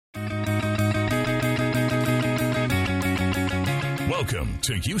Welcome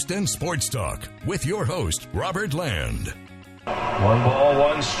to Houston Sports Talk with your host, Robert Land. 1 ball,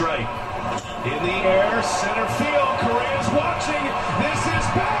 1 strike. In the air, center field. Correa's watching. This is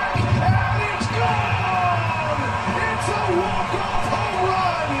back, and it's gone! It's a walk-off home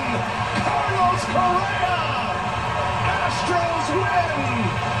run! Carlos Correa! Astros win!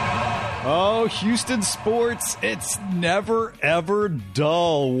 Oh, Houston sports, it's never, ever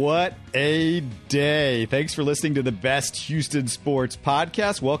dull. What a day. Thanks for listening to the best Houston sports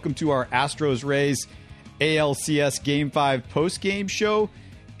podcast. Welcome to our Astros-Rays ALCS Game 5 post-game show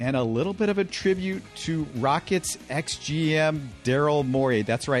and a little bit of a tribute to Rockets ex-GM Daryl Morey.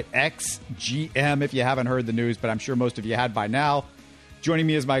 That's right, ex-GM if you haven't heard the news, but I'm sure most of you had by now. Joining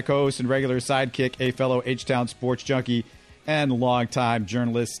me is my co-host and regular sidekick, a fellow H-Town sports junkie and longtime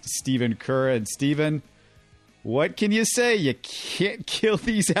journalist, Stephen Kerr. And Stephen, what can you say? You can't kill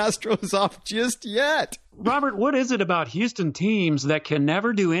these Astros off just yet. Robert, what is it about Houston teams that can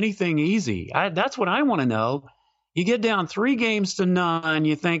never do anything easy? That's what I want to know. You get down 3-0,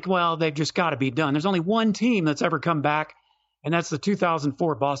 you think, well, they've just got to be done. There's only one team that's ever come back, and that's the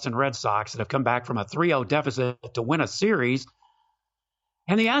 2004 Boston Red Sox that have come back from a 3-0 deficit to win a series.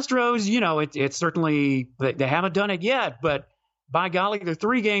 And the Astros, you know, it's certainly, they haven't done it yet, but by golly, they're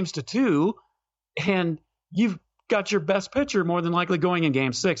 3-2, and you've got your best pitcher more than likely going in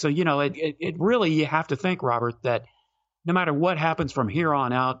Game 6. So, you know, it really, you have to think, Robert, that no matter what happens from here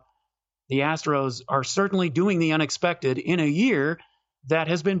on out, the Astros are certainly doing the unexpected in a year that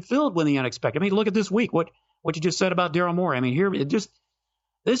has been filled with the unexpected. I mean, look at this week, what you just said about Daryl Morey. I mean,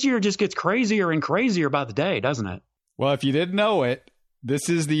 this year just gets crazier and crazier by the day, doesn't it? Well, if you didn't know it, this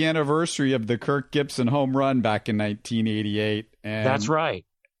is the anniversary of the Kirk Gibson home run back in 1988. And that's right.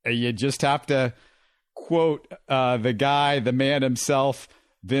 You just have to quote the man himself,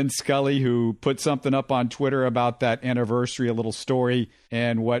 Vin Scully, who put something up on Twitter about that anniversary, a little story.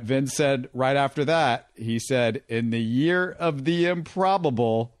 And what Vin said right after that, he said, in the year of the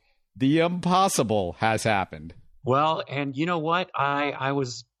improbable, the impossible has happened. Well, and you know what? I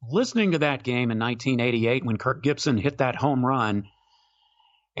was listening to that game in 1988 when Kirk Gibson hit that home run.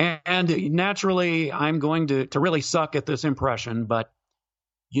 And naturally, I'm going to really suck at this impression, but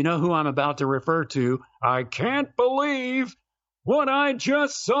you know who I'm about to refer to. I can't believe what I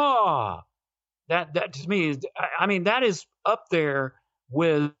just saw. That to me, I mean, that is up there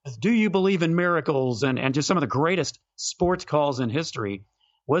with Do You Believe in Miracles and just some of the greatest sports calls in history,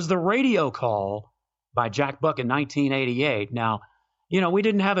 was the radio call by Jack Buck in 1988. Now, you know, we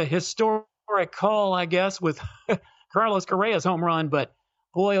didn't have a historic call, I guess, with Carlos Correa's home run, but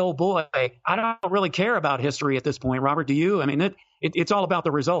boy, oh boy, I don't really care about history at this point, Robert. Do you? I mean, it's all about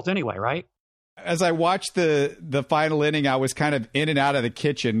the result anyway, right? As I watched the final inning, I was kind of in and out of the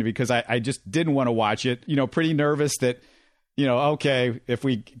kitchen because I just didn't want to watch it. You know, pretty nervous that, you know, okay, if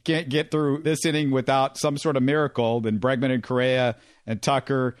we can't get through this inning without some sort of miracle, then Bregman and Correa and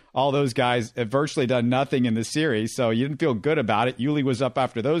Tucker, all those guys have virtually done nothing in the series. So you didn't feel good about it. Yuli was up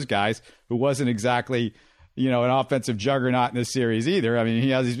after those guys, who wasn't exactly, you know, an offensive juggernaut in this series either. I mean,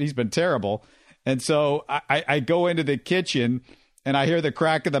 he's been terrible. And so I go into the kitchen and I hear the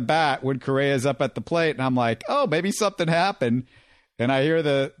crack of the bat when Correa's up at the plate, and I'm like, oh, maybe something happened. And I hear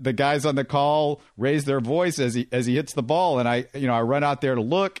the guys on the call raise their voice as he hits the ball, and I run out there to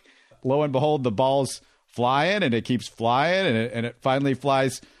look. Lo and behold, the ball's flying, and it keeps flying, and it finally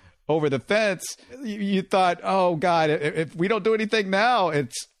flies over the fence. You thought, oh God, if we don't do anything now,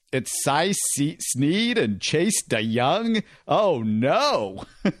 it's Cy Snead and Chase DeYoung. Oh no.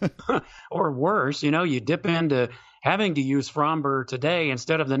 Or worse, you know, you dip into having to use Fromber today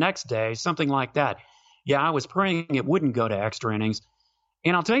instead of the next day, something like that. Yeah, I was praying it wouldn't go to extra innings.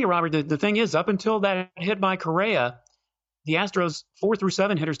 And I'll tell you, Robert, the thing is, up until that hit by Correa, the Astros 4 through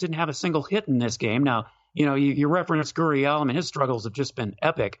 7 hitters didn't have a single hit in this game. Now, you know, you referenced Gurriel. I mean, his struggles have just been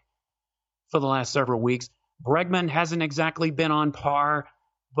epic for the last several weeks. Bregman hasn't exactly been on par,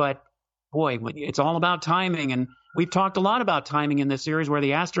 but boy, it's all about timing. And we've talked a lot about timing in this series where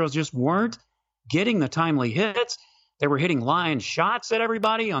the Astros just weren't getting the timely hits. They were hitting line shots at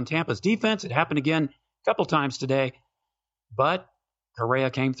everybody on Tampa's defense. It happened again a couple times today, but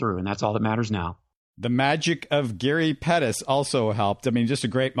Correa came through, and that's all that matters now. The magic of Gary Pettis also helped. I mean, just a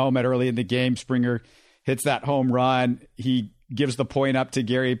great moment early in the game. Springer hits that home run. He gives the point up to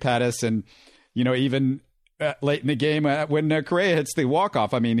Gary Pettis, and, you know, even late in the game when Correa hits the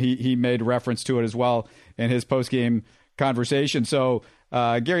walk-off, I mean, he made reference to it as well in his post-game conversation. So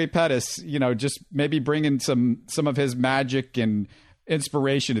Gary Pettis, you know, just maybe bringing some of his magic and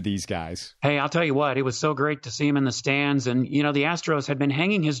inspiration to these guys. Hey, I'll tell you what, it was so great to see him in the stands. And, you know, the Astros had been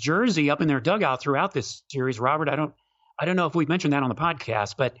hanging his jersey up in their dugout throughout this series. Robert, I don't I don't know if we've mentioned that on the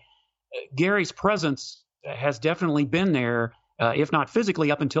podcast, but Gary's presence has definitely been there, if not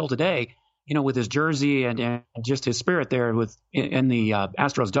physically up until today, with his jersey and just his spirit there in the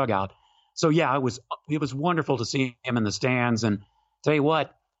Astros dugout. So, yeah, it was wonderful to see him in the stands. And tell you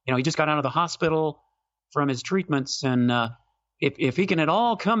what, he just got out of the hospital from his treatments. And if he can at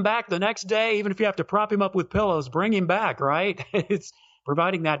all come back the next day, even if you have to prop him up with pillows, bring him back, right? It's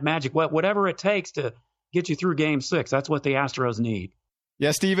providing that magic, whatever it takes to get you through Game 6. That's what the Astros need.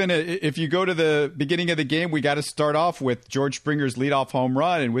 Yeah, Stephen, if you go to the beginning of the game, we got to start off with George Springer's leadoff home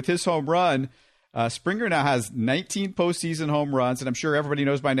run. And with his home run, Springer now has 19 postseason home runs. And I'm sure everybody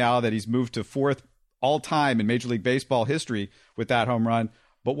knows by now that he's moved to 4th all-time in Major League Baseball history with that home run.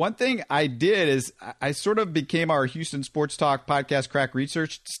 But one thing I did is I sort of became our Houston Sports Talk podcast crack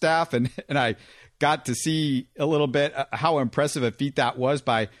research staff, and I got to see a little bit how impressive a feat that was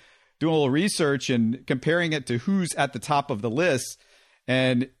by doing a little research and comparing it to who's at the top of the list.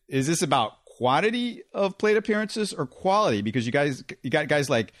 And is this about quantity of plate appearances or quality? Because you got guys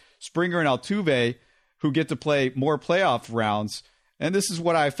like Springer and Altuve who get to play more playoff rounds. And this is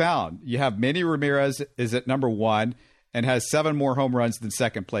what I found. You have Manny Ramirez is at number 1 and has 7 more home runs than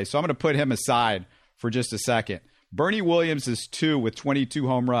second place. So I'm going to put him aside for just a second. Bernie Williams is 2 with 22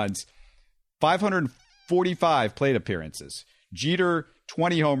 home runs, 545 plate appearances. Jeter,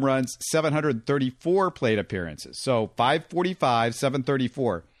 20 home runs, 734 plate appearances. So 545,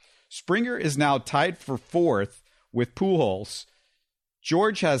 734. Springer is now tied for 4th with Pujols.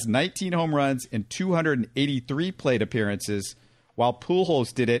 George has 19 home runs and 283 plate appearances, while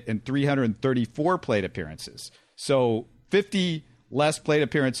Pujols did it in 334 plate appearances. So 50 less plate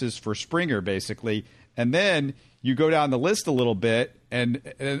appearances for Springer, basically. And then you go down the list a little bit, and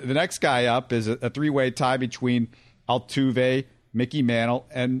the next guy up is a 3-way tie between Altuve, Mickey Mantle,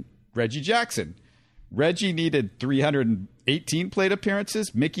 and Reggie Jackson. Reggie needed 318 plate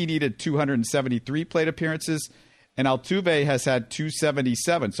appearances. Mickey needed 273 plate appearances. And Altuve has had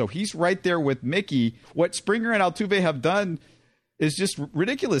 277. So he's right there with Mickey. What Springer and Altuve have done is just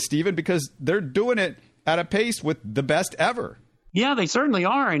ridiculous, Stephen, because they're doing it at a pace with the best ever. Yeah, they certainly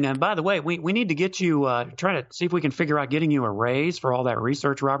are. And by the way, we need to get you, try to see if we can figure out getting you a raise for all that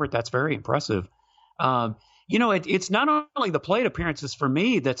research, Robert. That's very impressive. It's not only the plate appearances for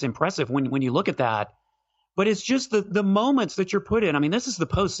me that's impressive when you look at that, but it's just the moments that you're put in. I mean, this is the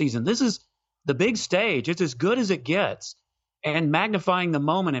postseason. This is the big stage. It's as good as it gets. And magnifying the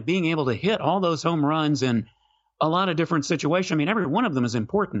moment and being able to hit all those home runs in a lot of different situations. I mean, every one of them is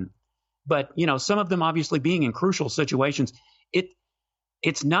important. But, some of them obviously being in crucial situations.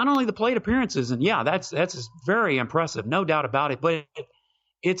 It's not only the plate appearances, and yeah, that's very impressive, no doubt about it, but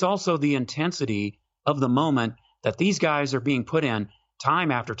it's also the intensity of the moment that these guys are being put in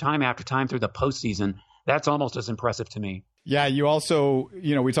time after time after time through the postseason. That's almost as impressive to me. Yeah, you also,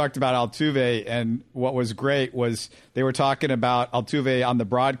 we talked about Altuve, and what was great was they were talking about Altuve on the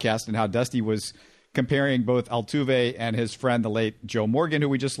broadcast and how Dusty was comparing both Altuve and his friend, the late Joe Morgan, who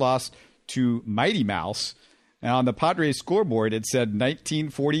we just lost, to Mighty Mouse. And on the Padres scoreboard, it said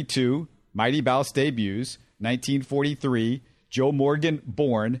 1942, Mighty Mouse debuts, 1943, Joe Morgan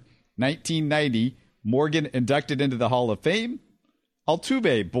born, 1990, Morgan inducted into the Hall of Fame,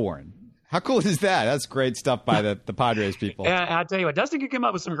 Altuve born. How cool is that? That's great stuff by the Padres people. Yeah, I'll tell you what, Dustin could come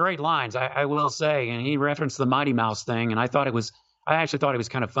up with some great lines, I will say. And he referenced the Mighty Mouse thing, and I actually thought it was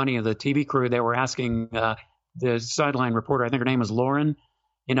kind of funny. The TV crew, they were asking the sideline reporter, I think her name was Lauren,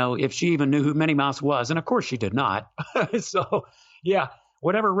 if she even knew who Minnie Mouse was. And of course she did not. So, yeah,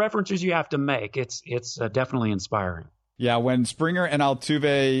 whatever references you have to make, it's definitely inspiring. Yeah, when Springer and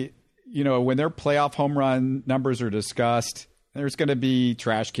Altuve, when their playoff home run numbers are discussed, there's going to be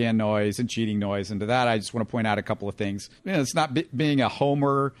trash can noise and cheating noise. And to that, I just want to point out a couple of things. It's not being a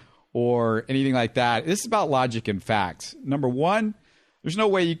homer or anything like that. This is about logic and facts. Number one, there's no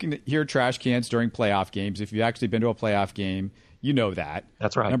way you can hear trash cans during playoff games. If you've actually been to a playoff game, you know that.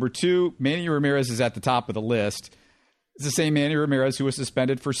 That's right. Number two, Manny Ramirez is at the top of the list. It's the same Manny Ramirez who was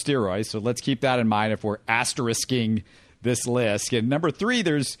suspended for steroids. So let's keep that in mind if we're asterisking this list. And number three,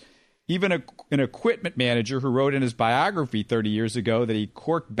 there's even an equipment manager who wrote in his biography 30 years ago that he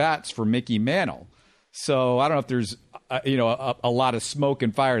corked bats for Mickey Mantle. So I don't know if there's a lot of smoke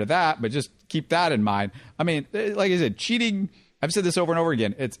and fire to that, but just keep that in mind. I mean, like I said, cheating, I've said this over and over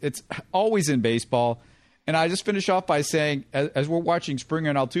again, it's always in baseball. And I just finish off by saying, as we're watching Springer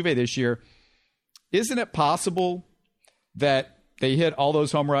and Altuve this year, isn't it possible that they hit all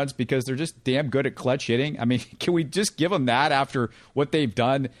those home runs because they're just damn good at clutch hitting? I mean, can we just give them that after what they've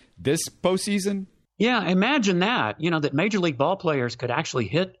done this postseason? Yeah, imagine that, that Major League ball players could actually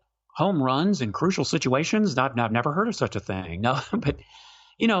hit home runs in crucial situations. I've never heard of such a thing. No, but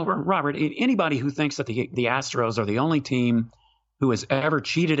Robert, anybody who thinks that the Astros are the only team who has ever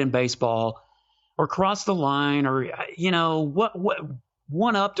cheated in baseball or crossed the line or what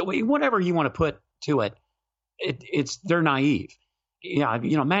one up to whatever you want to put to it, they're naive. Yeah,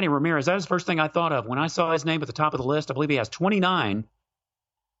 Manny Ramirez, that was the first thing I thought of when I saw his name at the top of the list. I believe he has 29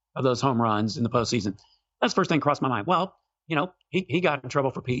 of those home runs in the postseason. That's the first thing that crossed my mind. Well, he got in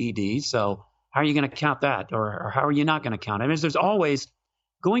trouble for PEDs, so how are you going to count that? Or how are you not going to count it? I mean, there's always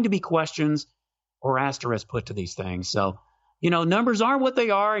going to be questions or asterisks put to these things. So, numbers are what they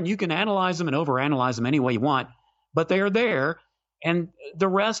are, and you can analyze them and overanalyze them any way you want, but they are there, and the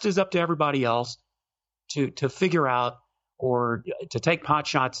rest is up to everybody else to figure out or to take pot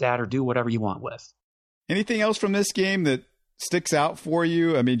shots at or do whatever you want with. Anything else from this game that sticks out for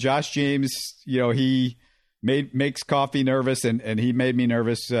you? I mean, Josh James, he makes Coffey nervous, and he made me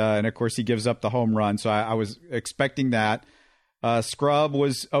nervous. And of course, he gives up the home run. So I was expecting that. Scrub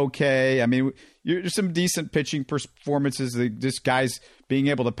was okay. I mean, there's some decent pitching performances. Just guys being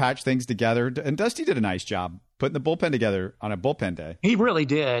able to patch things together. And Dusty did a nice job putting the bullpen together on a bullpen day. He really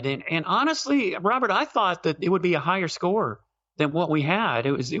did. And honestly, Robert, I thought that it would be a higher score than what we had.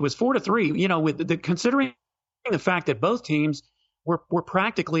 It was 4-3. With considering the fact that both teams were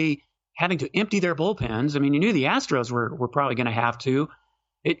practically having to empty their bullpens. I mean, you knew the Astros were probably going to have to.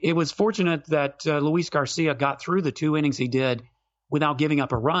 It was fortunate that Luis Garcia got through the 2 innings he did without giving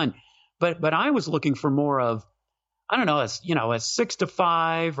up a run. But I was looking for more of, I don't know, a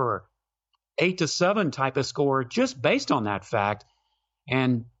 6-5 or 8-7 type of score just based on that fact.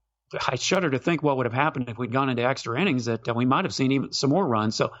 And I shudder to think what would have happened if we'd gone into extra innings, that we might have seen even some more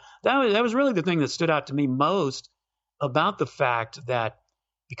runs. So that was really the thing that stood out to me most about the fact that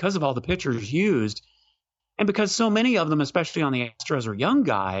because of all the pitchers used, and because so many of them, especially on the Astros, are young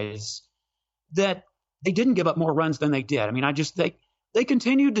guys, that they didn't give up more runs than they did. I mean, they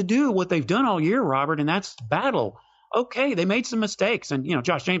continued to do what they've done all year, Robert, and that's battle. Okay, they made some mistakes, and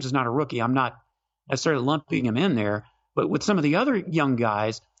Josh James is not a rookie. I'm not necessarily lumping him in there, but with some of the other young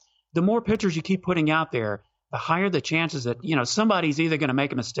guys, the more pitchers you keep putting out there, the higher the chances that somebody's either going to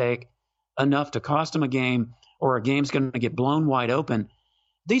make a mistake enough to cost them a game, or a game's going to get blown wide open.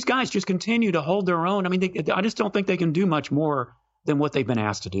 These guys just continue to hold their own. I mean, I just don't think they can do much more than what they've been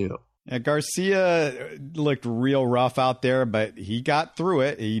asked to do. Yeah, Garcia looked real rough out there, but he got through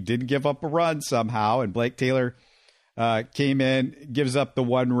it. He didn't give up a run somehow, and Blake Taylor came in, gives up the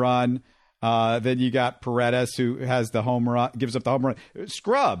 1 run. Then you got Paredes, who has the home run, gives up the home run.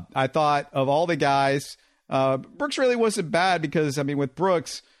 Scrub, I thought, of all the guys, Brooks really wasn't bad because, I mean, with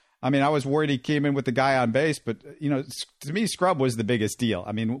Brooks, I mean, I was worried he came in with the guy on base, but, to me, Scrub was the biggest deal.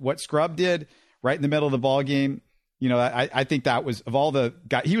 I mean, what Scrub did right in the middle of the ball game, I think that was, of all the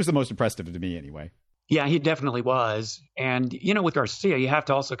guys, he was the most impressive to me anyway. Yeah, he definitely was. And, with Garcia, you have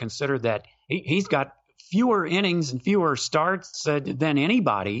to also consider that he's got fewer innings and fewer starts than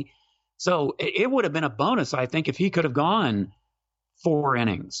anybody. So it would have been a bonus, I think, if he could have gone 4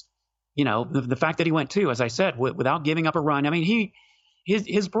 innings. The fact that he went 2, as I said, without giving up a run. I mean,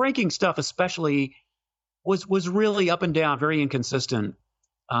 his breaking stuff especially was really up and down, very inconsistent.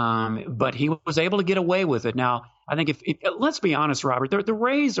 But he was able to get away with it. Now, I think if let's be honest, Robert, the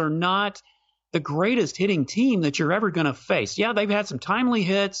Rays are not the greatest hitting team that you're ever going to face. Yeah, they've had some timely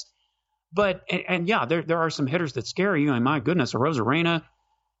hits, but and yeah, there are some hitters that scare you. And my goodness, Arozarena,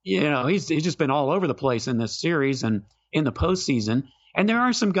 he's just been all over the place in this series and in the postseason. And there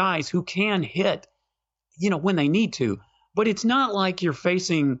are some guys who can hit, when they need to. But it's not like you're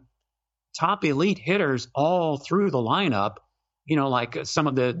facing top elite hitters all through the lineup, like some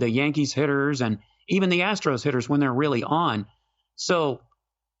of the Yankees hitters and even the Astros hitters when they're really on. So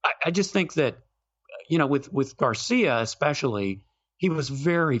I just think that, with Garcia especially, he was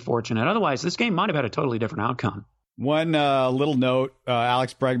very fortunate. Otherwise, this game might have had a totally different outcome. One little note,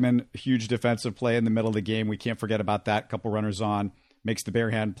 Alex Bregman, huge defensive play in the middle of the game. We can't forget about that. Couple runners on, makes the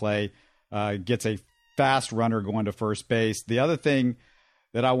bare hand play, gets a fast runner going to first base. The other thing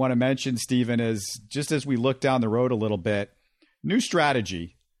that I want to mention, Stephen, is just as we look down the road a little bit, new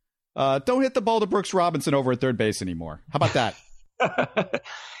strategy. Don't hit the ball to Brooks Robinson over at third base anymore. How about that?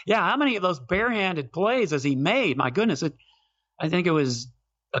 Yeah, how many of those barehanded plays has he made? My goodness, I think it was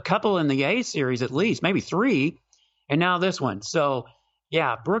a couple in the A series at least, maybe 3, and now this one. So,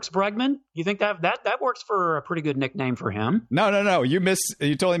 yeah, Brooks Bregman, you think that works for a pretty good nickname for him? No. You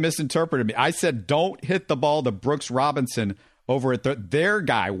totally misinterpreted me. I said don't hit the ball to Brooks Robinson over at their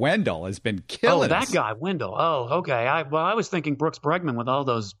guy, Wendell, has been killing us. Oh, that guy, Wendell. Oh, okay. I was thinking Brooks Bregman with all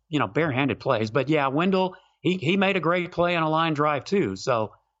those, barehanded plays. But, yeah, Wendell, he made a great play on a line drive, too.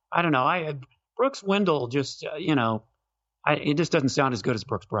 So, I don't know. Brooks Wendell just, it just doesn't sound as good as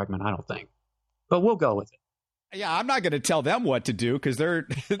Brooks Bregman, I don't think. But we'll go with it. Yeah, I'm not going to tell them what to do because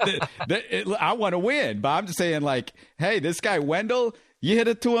I want to win. But I'm just saying, like, hey, this guy Wendell, you hit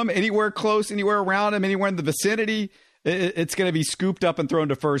it to him anywhere close, anywhere around him, anywhere in the vicinity, it's going to be scooped up and thrown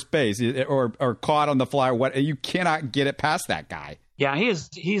to first base or caught on the fly. Or what? You cannot get it past that guy. Yeah,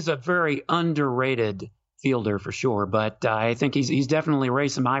 he's a very underrated fielder for sure. But I think he's definitely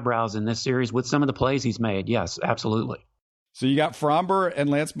raised some eyebrows in this series with some of the plays he's made. Yes, absolutely. So you got Fromber and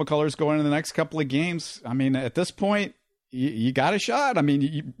Lance McCullers going in the next couple of games. I mean, at this point, you got a shot. I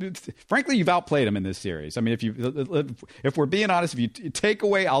mean, frankly, you've outplayed them in this series. I mean, if we're being honest, if you take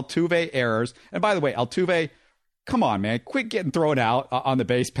away Altuve errors, and by the way, Altuve, come on, man, quit getting thrown out on the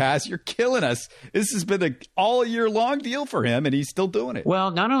base pass. You're killing us. This has been an all year long deal for him, and he's still doing it.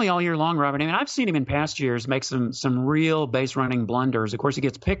 Well, not only all year long, Robert. I mean, I've seen him in past years make some real base running blunders. Of course, he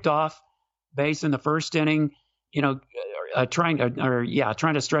gets picked off base in the first inning. Trying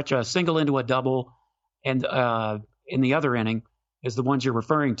to stretch a single into a double, and in the other inning is the ones you're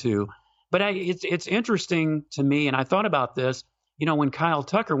referring to. But it's interesting to me, and I thought about this. When Kyle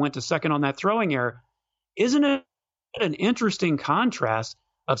Tucker went to second on that throwing error, isn't it an interesting contrast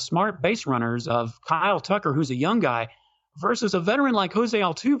of smart base runners of Kyle Tucker, who's a young guy, versus a veteran like Jose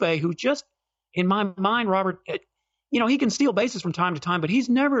Altuve, who just, in my mind, Robert, he can steal bases from time to time, but he's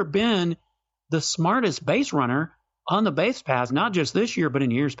never been the smartest base runner on the base paths, not just this year, but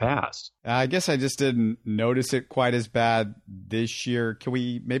in years past. I guess I just didn't notice it quite as bad this year. Can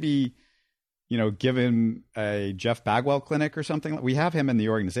we maybe, give him a Jeff Bagwell clinic or something? We have him in the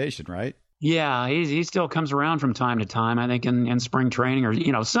organization, right? Yeah, he still comes around from time to time, I think, in spring training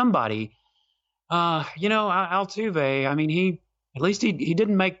or, somebody. Altuve, I mean, he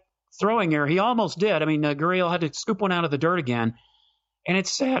didn't make throwing error. He almost did. I mean, Gurriel had to scoop one out of the dirt again. And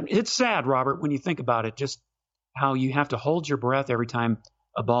it's sad. It's sad, Robert, when you think about it, just how you have to hold your breath every time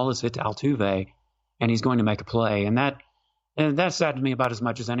a ball is hit to Altuve and he's going to make a play. And that saddened me about as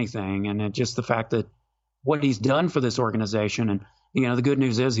much as anything. And just the fact that what he's done for this organization, and, the good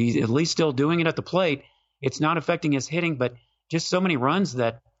news is he's at least still doing it at the plate. It's not affecting his hitting, but just so many runs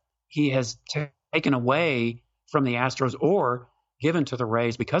that he has taken away from the Astros or given to the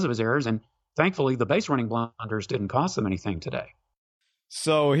Rays because of his errors. And thankfully, the base running blunders didn't cost them anything today.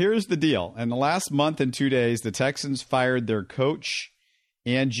 So here's the deal. In the last month and 2 days, the Texans fired their coach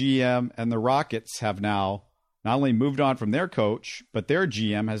and GM, and the Rockets have now not only moved on from their coach, but their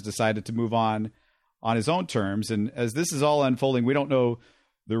GM has decided to move on his own terms. And as this is all unfolding, we don't know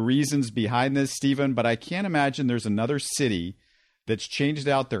the reasons behind this, Stephen, but I can't imagine there's another city that's changed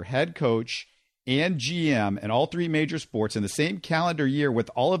out their head coach and GM in all three major sports in the same calendar year,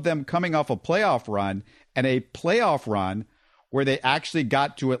 with all of them coming off a playoff run and a playoff run where they actually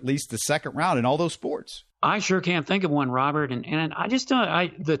got to at least the second round in all those sports. I sure can't think of one, Robert. And I just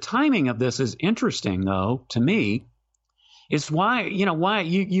don't. The timing of this is interesting, though, to me. It's why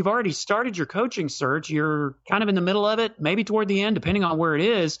you've already started your coaching search. You're kind of in the middle of it, maybe toward the end, depending on where it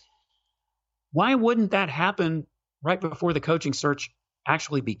is. Why wouldn't that happen right before the coaching search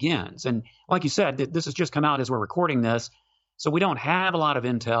actually begins? And like you said, this has just come out as we're recording this, so we don't have a lot of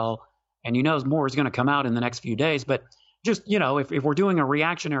intel, and more is going to come out in the next few days. But just, if we're doing a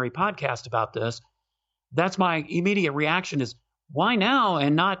reactionary podcast about this, that's my immediate reaction is, why now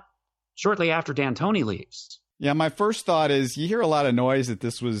and not shortly after D'Antoni leaves? Yeah, my first thought is you hear a lot of noise that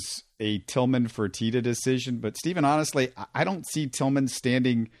this was a Tillman Fertitta decision. But, Stephen, honestly, I don't see Tillman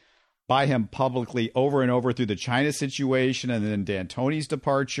standing by him publicly over and over through the China situation and then D'Antoni's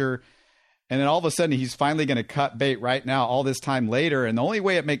departure. And then all of a sudden he's finally going to cut bait right now, all this time later. And the only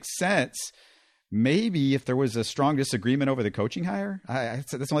way it makes sense, maybe if there was a strong disagreement over the coaching hire.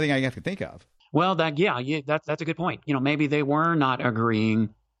 That's the only thing I have to think of. Well, that's a good point. Maybe they were not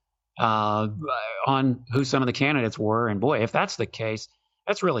agreeing on who some of the candidates were. And boy, if that's the case,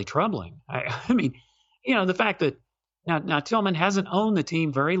 that's really troubling. I mean, the fact that now Tillman hasn't owned the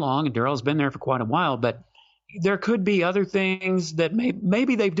team very long, and Darrell's been there for quite a while, but there could be other things that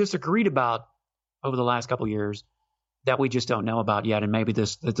maybe they've disagreed about over the last couple of years that we just don't know about yet. And maybe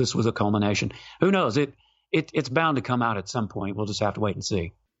this was a culmination. Who knows? It's bound to come out at some point. We'll just have to wait and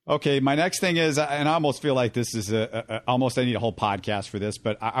see. Okay, my next thing is, and I almost feel like this is almost I need a whole podcast for this,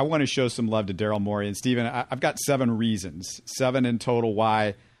 but I want to show some love to Daryl Morey. And Stephen, I've got 7 reasons, 7 in total,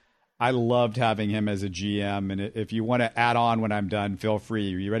 why I loved having him as a GM. And if you want to add on when I'm done, feel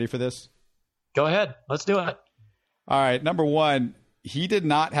free. Are you ready for this? Go ahead. Let's do it. All right. Number 1, he did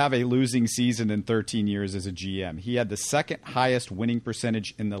not have a losing season in 13 years as a GM. He had the second highest winning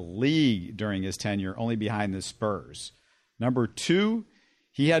percentage in the league during his tenure, only behind the Spurs. Number 2,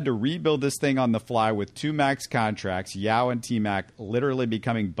 He had to rebuild this thing on the fly with 2 max contracts, Yao and T-Mac literally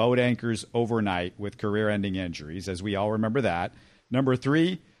becoming boat anchors overnight with career-ending injuries, as we all remember that. Number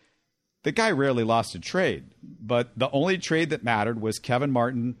 3, the guy rarely lost a trade, but the only trade that mattered was Kevin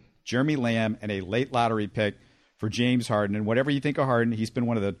Martin, Jeremy Lamb, and a late lottery pick for James Harden. And whatever you think of Harden, he's been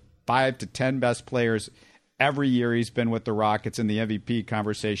one of the 5 to 10 best players every year he's been with the Rockets in the MVP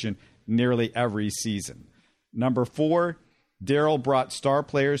conversation nearly every season. Number 4, Daryl brought star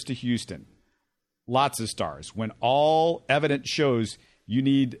players to Houston. Lots of stars. When all evidence shows you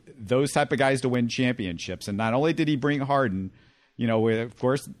need those type of guys to win championships. And not only did he bring Harden, of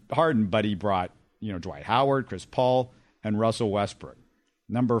course, Harden, but he brought, Dwight Howard, Chris Paul, and Russell Westbrook.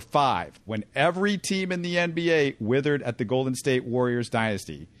 Number 5, when every team in the NBA withered at the Golden State Warriors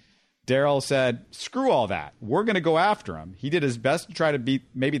dynasty, Daryl said, screw all that. We're going to go after him. He did his best to try to beat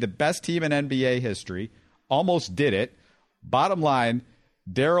maybe the best team in NBA history. Almost did it. Bottom line,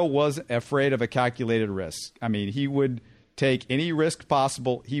 Daryl wasn't afraid of a calculated risk. I mean, he would take any risk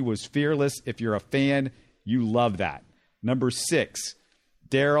possible. He was fearless. If you're a fan, you love that. Number 6,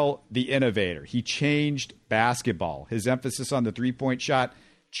 Daryl, the innovator. He changed basketball. His emphasis on the three-point shot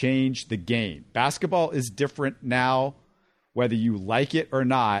changed the game. Basketball is different now, whether you like it or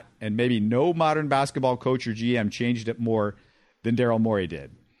not, and maybe no modern basketball coach or GM changed it more than Daryl Morey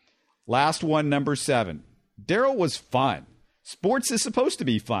did. Last one, number 7. Daryl was fun. Sports is supposed to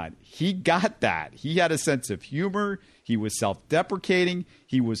be fun. He got that. He had a sense of humor. He was self-deprecating.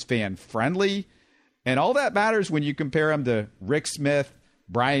 He was fan-friendly. And all that matters when you compare him to Rick Smith,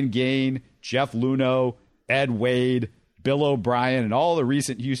 Brian Gaine, Jeff Luhnow, Ed Wade, Bill O'Brien, and all the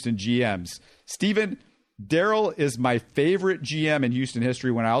recent Houston GMs. Stephen, Daryl is my favorite GM in Houston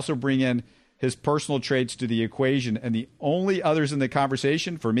history when I also bring in his personal traits to the equation. And the only others in the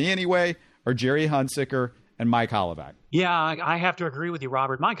conversation, for me anyway, are Jerry Hunsaker and Mike Hollavac. Yeah, I have to agree with you,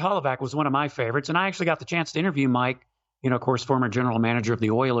 Robert. Mike Hollavac was one of my favorites, and I actually got the chance to interview Mike, of course, former general manager of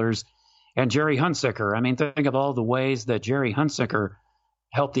the Oilers, and Jerry Hunsaker. I mean, think of all the ways that Jerry Hunsaker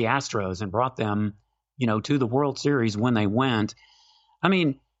helped the Astros and brought them, to the World Series when they went. I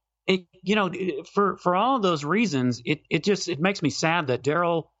mean, for all of those reasons, it makes me sad that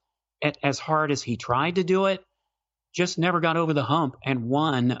Daryl, as hard as he tried to do it, just never got over the hump and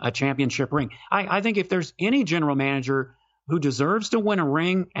won a championship ring. I think if there's any general manager who deserves to win a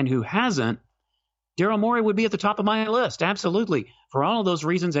ring and who hasn't, Daryl Morey would be at the top of my list. Absolutely. For all of those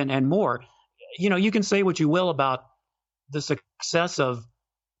reasons and more. You can say what you will about the success of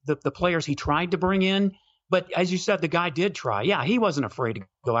the players he tried to bring in. But as you said, the guy did try. Yeah, he wasn't afraid to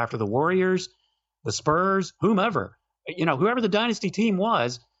go after the Warriors, the Spurs, whomever. Whoever the dynasty team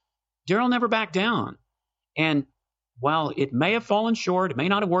was, Daryl never backed down. And while it may have fallen short, it may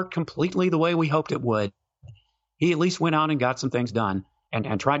not have worked completely the way we hoped it would, he at least went out and got some things done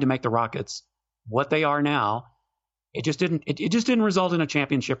and tried to make the Rockets what they are now. It just didn't result in a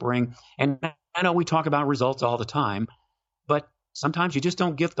championship ring. And I know we talk about results all the time, but sometimes you just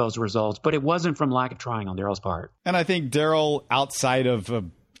don't get those results. But it wasn't from lack of trying on Daryl's part. And I think Daryl, outside of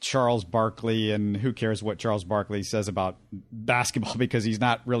Charles Barkley, and who cares what Charles Barkley says about basketball because he's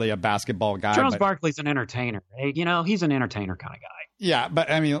not really a basketball guy. Charles Barkley's an entertainer. He's an entertainer kind of guy. Yeah, but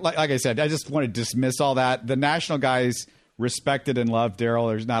I mean, like I said, I just want to dismiss all that. The national guys respected and loved Daryl.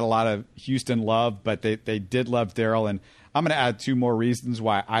 There's not a lot of Houston love, but they did love Daryl. And I'm going to add 2 more reasons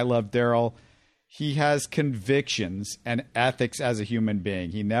why I love Daryl. He has convictions and ethics as a human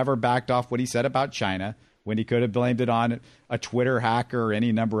being. He never backed off what he said about China when he could have blamed it on a Twitter hacker or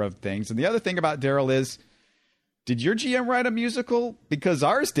any number of things. And the other thing about Daryl is, did your GM write a musical? Because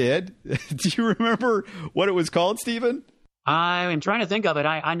ours did. Do you remember what it was called, Stephen? I'm trying to think of it.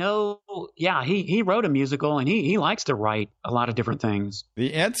 I know, yeah, he wrote a musical, and he likes to write a lot of different things.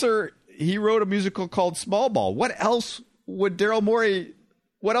 The answer, he wrote a musical called Small Ball. What else would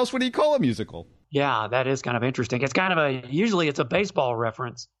he call a musical? Yeah, that is kind of interesting. It's kind of usually it's a baseball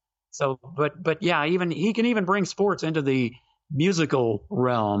reference. So, but yeah, he can even bring sports into the musical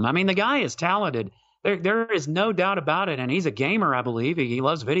realm. I mean, the guy is talented. There is no doubt about it. And he's a gamer, I believe. He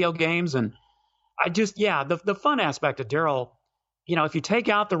loves video games. And the fun aspect of Daryl, if you take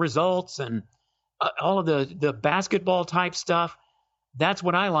out the results and all of the basketball type stuff, that's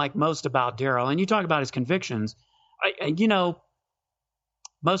what I like most about Daryl. And you talk about his convictions.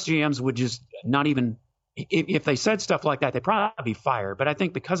 Most GMs would just not even, if they said stuff like that, they'd probably be fired. But I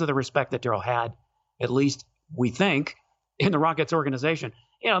think because of the respect that Daryl had, at least we think, in the Rockets organization,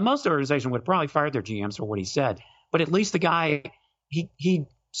 most organizations would have probably fired their GMs for what he said. But at least the guy, he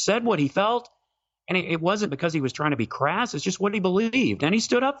said what he felt, and it wasn't because he was trying to be crass. It's just what he believed, and he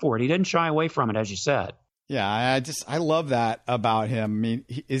stood up for it. He didn't shy away from it, as you said. Yeah, I love that about him. I mean,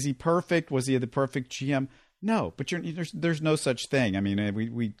 is he perfect? Was he the perfect GM? No, but there's no such thing. I mean,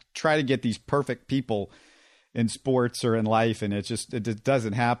 we try to get these perfect people in sports or in life, and it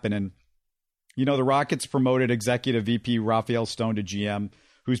doesn't happen. And the Rockets promoted executive VP Rafael Stone to GM,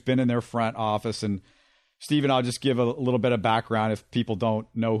 who's been in their front office. And Stephen, I'll just give a little bit of background if people don't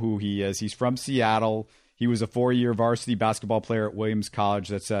know who he is. He's from Seattle. He was a 4-year varsity basketball player at Williams College.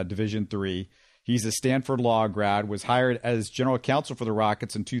 That's Division III. He's a Stanford Law grad, was hired as general counsel for the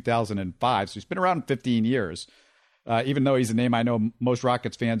Rockets in 2005. So he's been around 15 years, even though he's a name I know most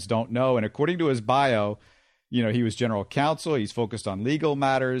Rockets fans don't know. And according to his bio, he was general counsel. He's focused on legal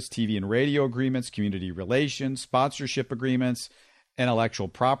matters, TV and radio agreements, community relations, sponsorship agreements, intellectual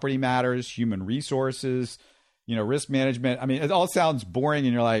property matters, human resources, risk management. I mean, it all sounds boring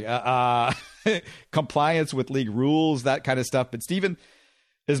and you're like, compliance with league rules, that kind of stuff. But Stephen,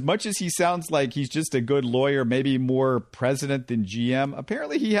 as much as he sounds like he's just a good lawyer, maybe more president than GM,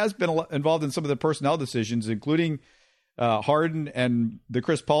 apparently he has been involved in some of the personnel decisions, including Harden and the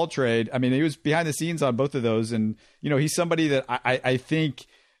Chris Paul trade. I mean, he was behind the scenes on both of those. And, he's somebody that I think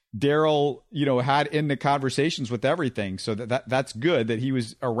Daryl, had in the conversations with everything. So that's good that he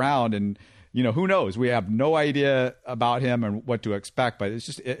was around. And, who knows? We have no idea about him and what to expect. But it's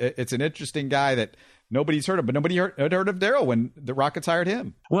just it's an interesting guy that nobody's heard of, but nobody had heard of Daryl when the Rockets hired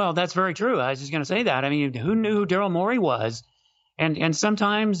him. Well, that's very true. I was just going to say that. I mean, who knew who Daryl Morey was? And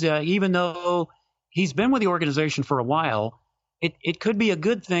sometimes, even though he's been with the organization for a while, it could be a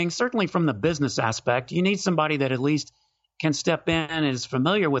good thing, certainly from the business aspect. You need somebody that at least can step in and is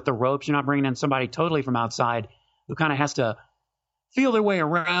familiar with the ropes. You're not bringing in somebody totally from outside who kind of has to feel their way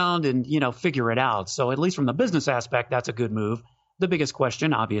around and, figure it out. So at least from the business aspect, that's a good move. The biggest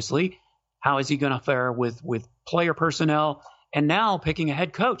question, obviously, how is he going to fare with player personnel and now picking a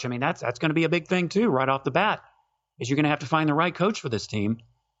head coach? I mean, that's going to be a big thing, too, right off the bat, is you're going to have to find the right coach for this team.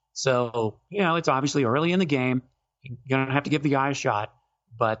 So, it's obviously early in the game. You're going to have to give the guy a shot.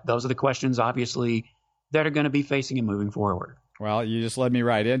 But those are the questions, obviously, that are going to be facing him moving forward. Well, you just led me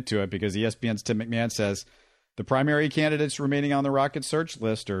right into it because ESPN's Tim McMahon says the primary candidates remaining on the Rockets search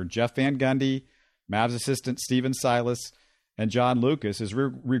list are Jeff Van Gundy, Mavs assistant Stephen Silas, and John Lucas. As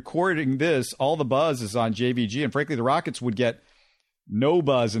we're recording this, all the buzz is on JVG. And frankly, the Rockets would get no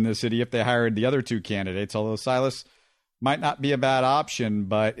buzz in this city if they hired the other two candidates, although Silas might not be a bad option,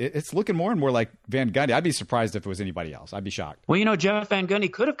 but it's looking more and more like Van Gundy. I'd be surprised if it was anybody else. I'd be shocked. Well, Jeff Van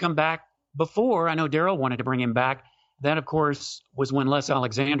Gundy could have come back before. I know Daryl wanted to bring him back. That, of course, was when Les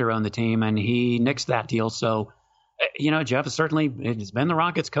Alexander owned the team, and he nixed that deal. So, Jeff has been the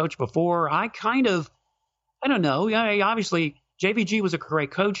Rockets coach before. I don't know. Yeah, obviously, JVG was a great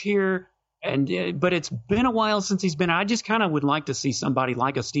coach here, but it's been a while since he's been. I just kind of would like to see somebody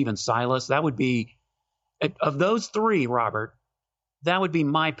like a Stephen Silas. That would be, of those three, Robert, that would be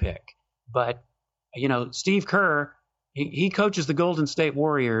my pick. But, Steve Kerr, he coaches the Golden State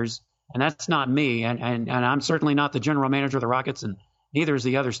Warriors, and that's not me. And I'm certainly not the general manager of the Rockets, and neither is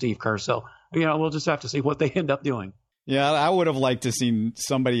the other Steve Kerr. So, we'll just have to see what they end up doing. Yeah, I would have liked to see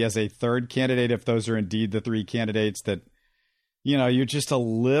somebody as a third candidate if those are indeed the three candidates that, you're just a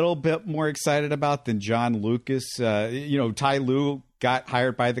little bit more excited about than John Lucas. Ty Lue got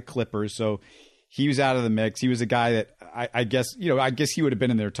hired by the Clippers, so he was out of the mix. He was a guy that I guess he would have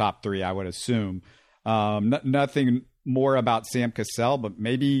been in their top three, I would assume. Nothing more about Sam Cassell, but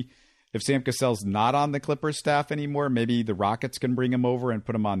maybe if Sam Cassell's not on the Clippers staff anymore, maybe the Rockets can bring him over and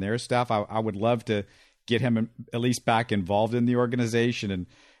put him on their staff. I would love to get him at least back involved in the organization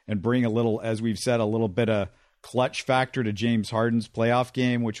and bring a little, as we've said, a little bit of clutch factor to James Harden's playoff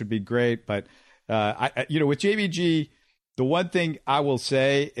game, which would be great. But, with JVG, the one thing I will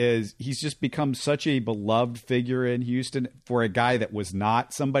say is he's just become such a beloved figure in Houston for a guy that was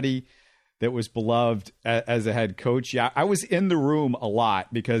not somebody that was beloved as a head coach. Yeah, I was in the room a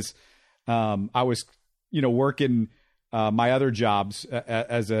lot because I was, working my other jobs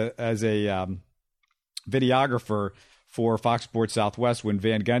as a videographer for Fox Sports Southwest when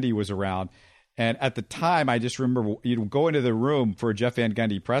Van Gundy was around. And at the time, I just remember going to the room for a Jeff Van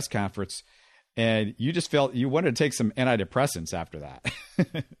Gundy press conference, and you just felt you wanted to take some antidepressants after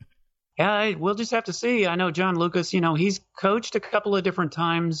that. Yeah, we'll just have to see. I know John Lucas, he's coached a couple of different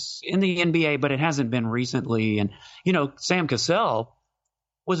times in the NBA, but it hasn't been recently. And, Sam Cassell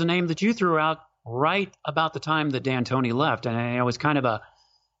was a name that you threw out right about the time that D'Antoni left. And it was kind of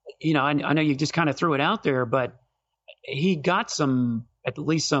I know you just kind of threw it out there, but he got at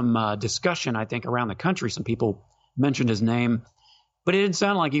least some discussion, I think, around the country. Some people mentioned his name. But it didn't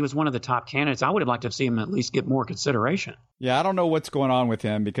sound like he was one of the top candidates. I would have liked to see him at least get more consideration. Yeah, I don't know what's going on with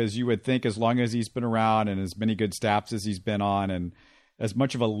him, because you would think as long as he's been around and as many good staffs as he's been on and as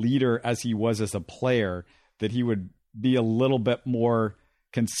much of a leader as he was as a player, that he would be a little bit more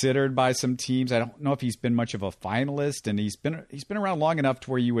considered by some teams. I don't know if he's been much of a finalist, and he's been around long enough to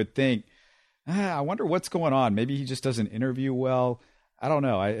where you would think, I wonder what's going on. Maybe he just doesn't interview well. I don't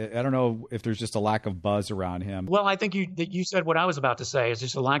know. I don't know if there's just a lack of buzz around him. Well, I think you said what I was about to say. It's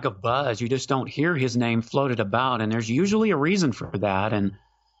just a lack of buzz. You just don't hear his name floated about, and there's usually a reason for that. And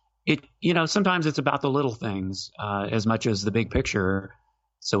sometimes it's about the little things as much as the big picture.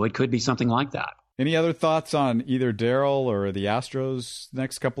 So it could be something like that. Any other thoughts on either Darryl or the Astros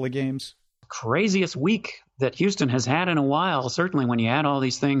next couple of games? Craziest week that Houston has had in a while, certainly when you add all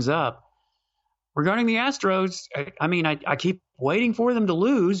these things up. Regarding the Astros, I keep waiting for them to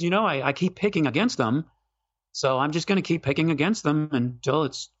lose. I keep picking against them. So I'm just going to keep picking against them until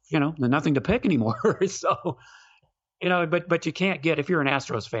it's, nothing to pick anymore. So, but you can't if you're an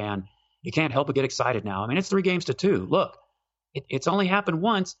Astros fan, you can't help but get excited now. It's 3-2. Look, it's only happened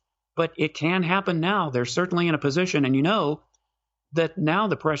once, but it can happen now. They're certainly in a position, and that now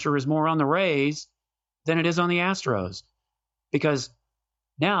the pressure is more on the Rays than it is on the Astros, because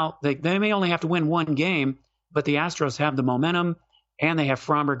now they may only have to win one game, but the Astros have the momentum, and they have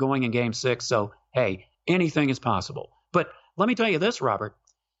Framber going in Game 6. So, hey, anything is possible. But let me tell you this, Robert.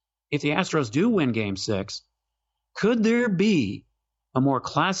 If the Astros do win Game 6, could there be a more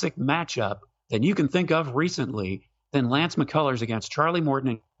classic matchup than you can think of recently than Lance McCullers against Charlie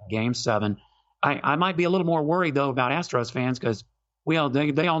Morton in Game 7? I might be a little more worried, though, about Astros fans, because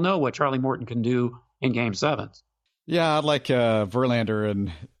they all know what Charlie Morton can do in Game 7s. Yeah, I'd like Verlander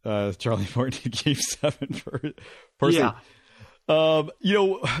and Charlie Morton in Game 7 personally. Yeah.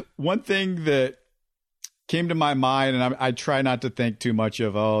 One thing that came to my mind, and I try not to think too much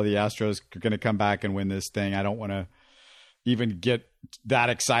of, the Astros are going to come back and win this thing. I don't want to even get that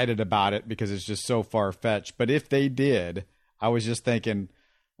excited about it because it's just so far-fetched. But if they did, I was just thinking,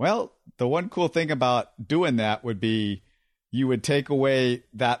 well, the one cool thing about doing that would be you would take away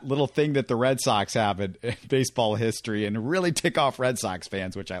that little thing that the Red Sox have in baseball history and really tick off Red Sox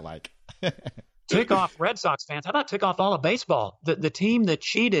fans, which I like. Tick off Red Sox fans? How about tick off all of baseball? The team that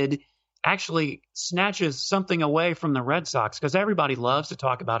cheated actually snatches something away from the Red Sox, because everybody loves to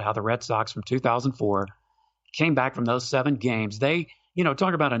talk about how the Red Sox from 2004 came back from those 7 games. They,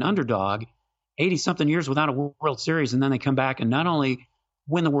 talk about an underdog, 80-something years without a World Series, and then they come back and not only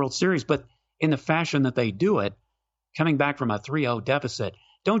win the World Series, but in the fashion that they do it, coming back from a 3-0 deficit.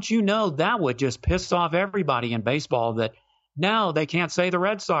 Don't you know that would just piss off everybody in baseball, that now they can't say the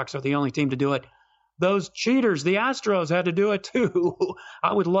Red Sox are the only team to do it. Those cheaters, the Astros, had to do it too.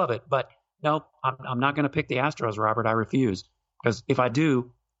 I would love it. But no, I'm not going to pick the Astros, Robert. I refuse. Because if I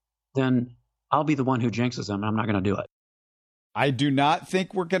do, then I'll be the one who jinxes them. I'm not going to do it. I do not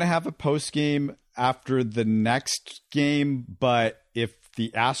think we're going to have a post game after the next game. But if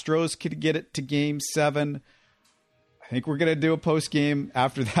the Astros could get it to Game 7, I think we're going to do a post game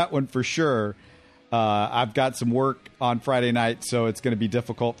after that one for sure. I've got some work on Friday night, so it's going to be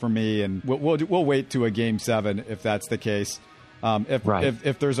difficult for me, and we'll wait to a Game 7 if that's the case.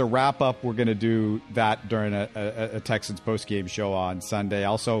 If there's a wrap up, we're going to do that during a Texans post game show on Sunday. I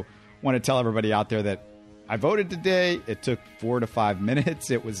also want to tell everybody out there that I voted today. It took 4 to 5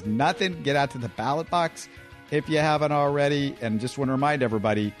 minutes. It was nothing. Get out to the ballot box if you haven't already, and just want to remind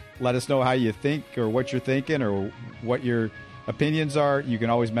everybody, let us know how you think or what you're thinking or what your opinions are. You can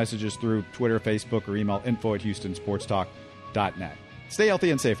always message us through Twitter, Facebook, or email info@houstonsportstalk.net. Stay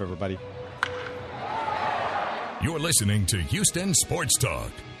healthy and safe, everybody. You're listening to Houston Sports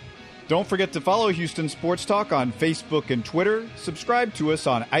Talk. Don't forget to follow Houston Sports Talk on Facebook and Twitter. Subscribe to us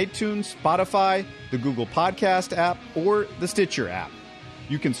on iTunes, Spotify, the Google Podcast app, or the Stitcher app.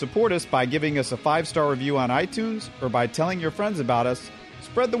 You can support us by giving us a 5-star review on iTunes or by telling your friends about us.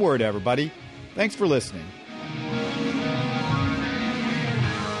 Spread the word, everybody. Thanks for listening.